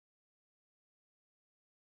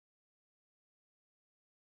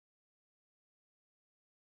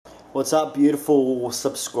What's up, beautiful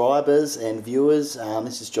subscribers and viewers?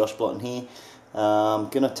 This is Josh Blottin here. I'm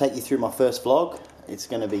going to take you through my first vlog. It's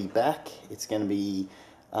going to be back. It's going to be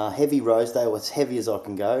heavy Rosedale, as heavy as I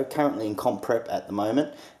can go. Currently in comp prep at the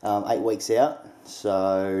moment, 8 weeks out.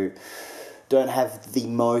 So don't have the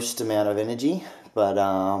most amount of energy, but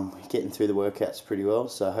getting through the workouts pretty well.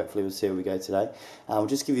 So hopefully we'll see how we go today. I'll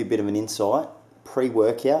just give you a bit of an insight,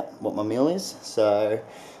 pre-workout, what my meal is. So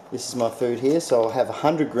this is my food here. So I'll have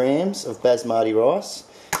 100 grams of basmati rice.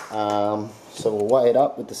 So we'll weigh it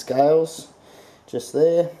up with the scales just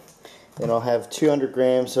there. Then I'll have 200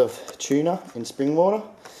 grams of tuna in spring water.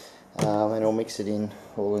 And I'll mix it in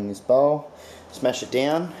all in this bowl. Smash it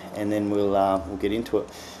down, and then we'll get into it.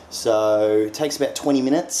 So it takes about 20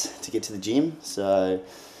 minutes to get to the gym. So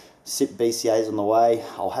sip BCAs on the way.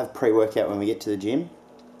 I'll have pre-workout when we get to the gym.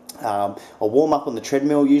 I'll warm up on the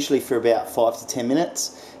treadmill usually for about 5 to 10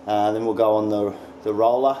 minutes. Then we'll go on the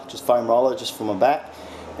roller, just foam roller, just for my back,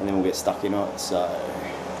 and then we'll get stuck into it. So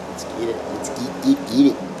let's get it. Let's get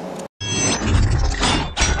it.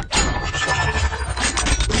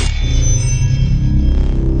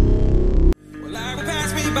 Well, I will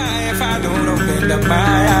pass me by if I don't open up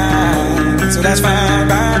my eyes, so that's fine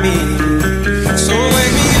by me. So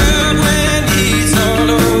wake me up when it's all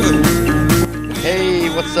over. Hey,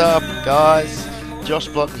 what's up, guys? Josh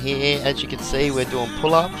Blottin here. As you can see, we're doing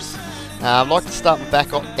pull-ups. I like to start my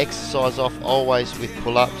back exercise off always with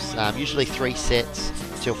pull-ups, usually 3 sets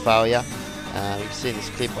till failure. You can see in this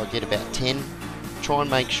clip I get about 10. Try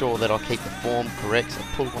and make sure that I keep the form correct, so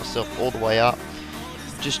pull myself all the way up.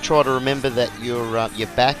 Just try to remember that your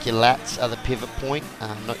back, your lats are the pivot point,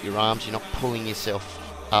 not your arms. You're not pulling yourself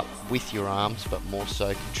up with your arms, but more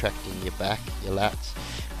so contracting your back, your lats.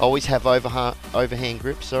 Always have overhand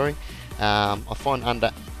grip, sorry. I find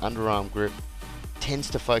underarm grip tends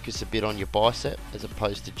to focus a bit on your bicep as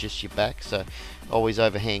opposed to just your back, so always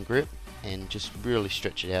overhand grip and just really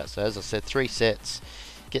stretch it out. So as I said, 3 sets,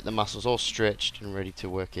 get the muscles all stretched and ready to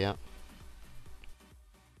work out.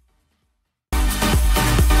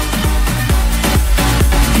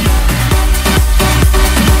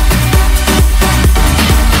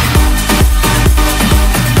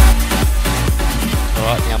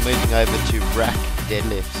 Alright, now moving over to rack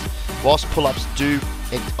deadlifts. Whilst pull-ups do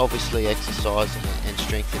obviously exercise and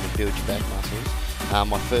strengthen and build your back muscles,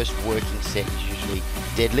 my first working set is usually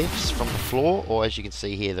deadlifts from the floor, or as you can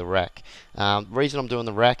see here, the rack. The reason I'm doing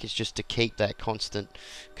the rack is just to keep that constant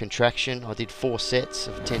contraction. I did 4 sets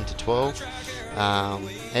of 10 to 12.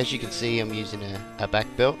 As you can see, I'm using a back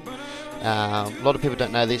belt. A lot of people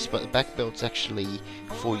don't know this, but the back belt's actually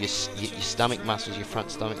for your stomach muscles, your front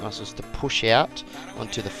stomach muscles, to push out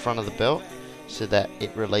onto the front of the belt so that it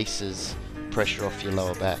releases pressure off your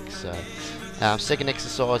lower back. So second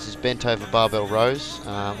exercise is bent over barbell rows.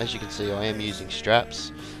 As you can see, I am using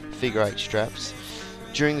straps, figure 8 straps.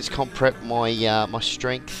 During this comp prep, my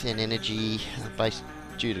strength and energy, based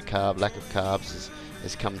due to lack of carbs,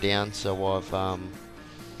 has come down. So I've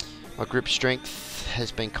my grip strength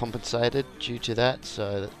has been compensated due to that.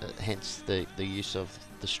 So hence the use of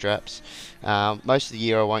the straps. Most of the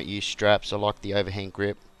year I won't use straps. I like the overhand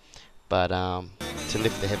grip, but to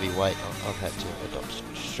lift the heavy weight, I've had to adopt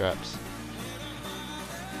straps.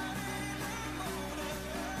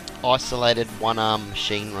 Isolated 1-arm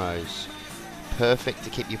machine rows. Perfect to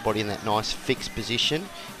keep your body in that nice fixed position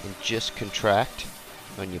and just contract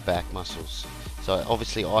on your back muscles. So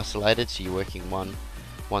obviously isolated, so you're working one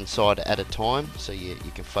side at a time, so you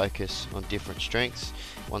can focus on different strengths.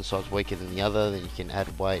 One side's weaker than the other, then you can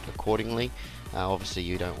add weight accordingly. Obviously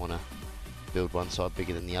you don't want to build one side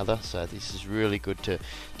bigger than the other, so this is really good to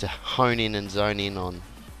hone in and zone in on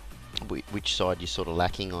which side you're sort of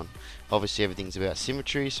lacking on. Obviously everything's about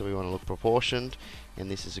symmetry, so we want to look proportioned,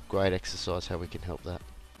 and this is a great exercise how we can help that.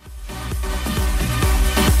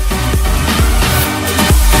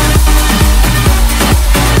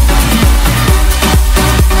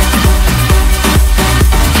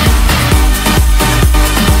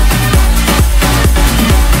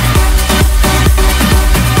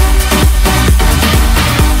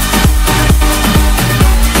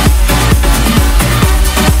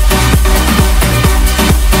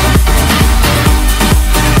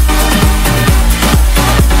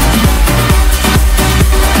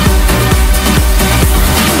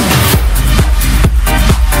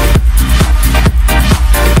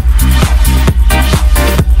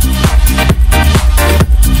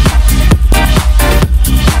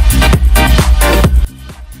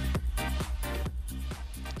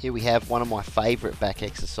 Here we have one of my favourite back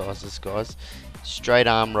exercises, guys. Straight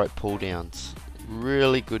arm rope pull downs.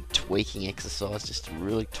 really good tweaking exercise, just to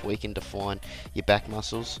really tweak and define your back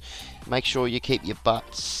muscles. Make sure you keep your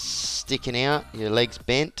butt sticking out, your legs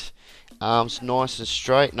bent, arms nice and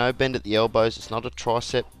straight, no bend at the elbows. It's not a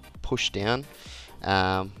tricep push down,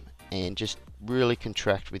 and just really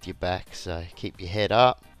contract with your back. So keep your head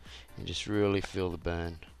up and just really feel the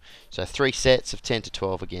burn. So 3 sets of 10 to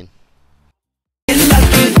 12 again.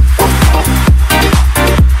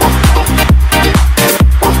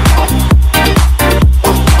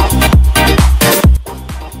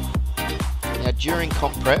 Now during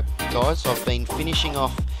comp prep, guys, I've been finishing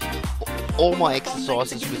off all my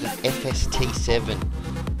exercises with an FST7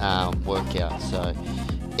 workout. So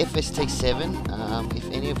FST7, if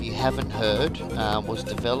any of you haven't heard, was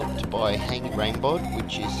developed by Hank Rainbod,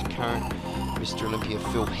 which is current Mr. Olympia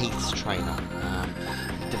Phil Heath's trainer.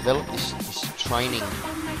 He developed this training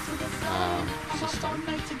system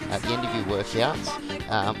at the end of your workouts.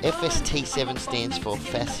 FST7 stands for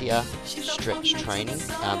fascia stretch training.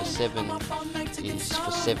 The 7 is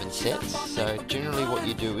for 7 sets. So generally what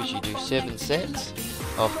you do is you do 7 sets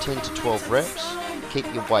of 10 to 12 reps.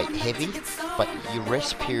 Keep your weight heavy, but your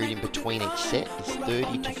rest period in between each set is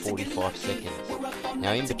 30 to 45 seconds.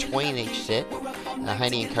 Now in between each set,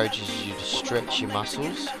 Haney encourages you to stretch your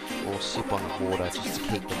muscles or sip on the water just to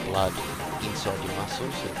keep the blood inside your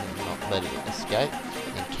muscles and not let it escape,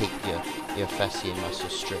 and keep your fascia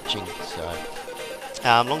muscles stretching. So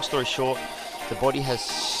long story short, the body has,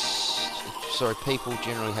 people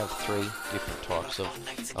generally have 3 different types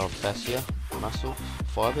of fascia muscle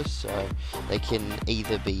fibers. So they can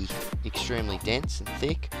either be extremely dense and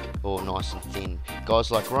thick or nice and thin.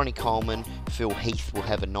 Guys like Ronnie Coleman, Phil Heath will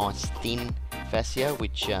have a nice thin fascia,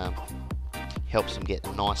 which helps them get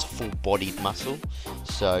a nice full-bodied muscle.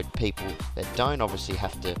 So people that don't obviously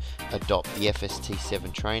have to adopt the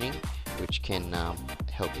FST7 training, which can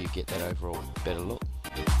help you get that overall better look.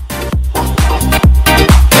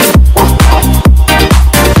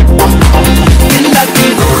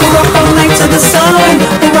 We're up all night to the sun.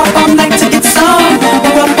 We're up all night to get some.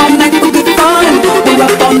 We're up all night for good fun. We're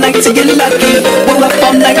up all night to get lucky. We're up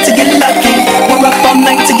all night to get lucky. We're up all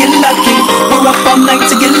night to get lucky. We're up all night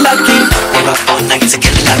to get lucky. We're up all night to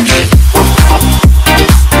get lucky.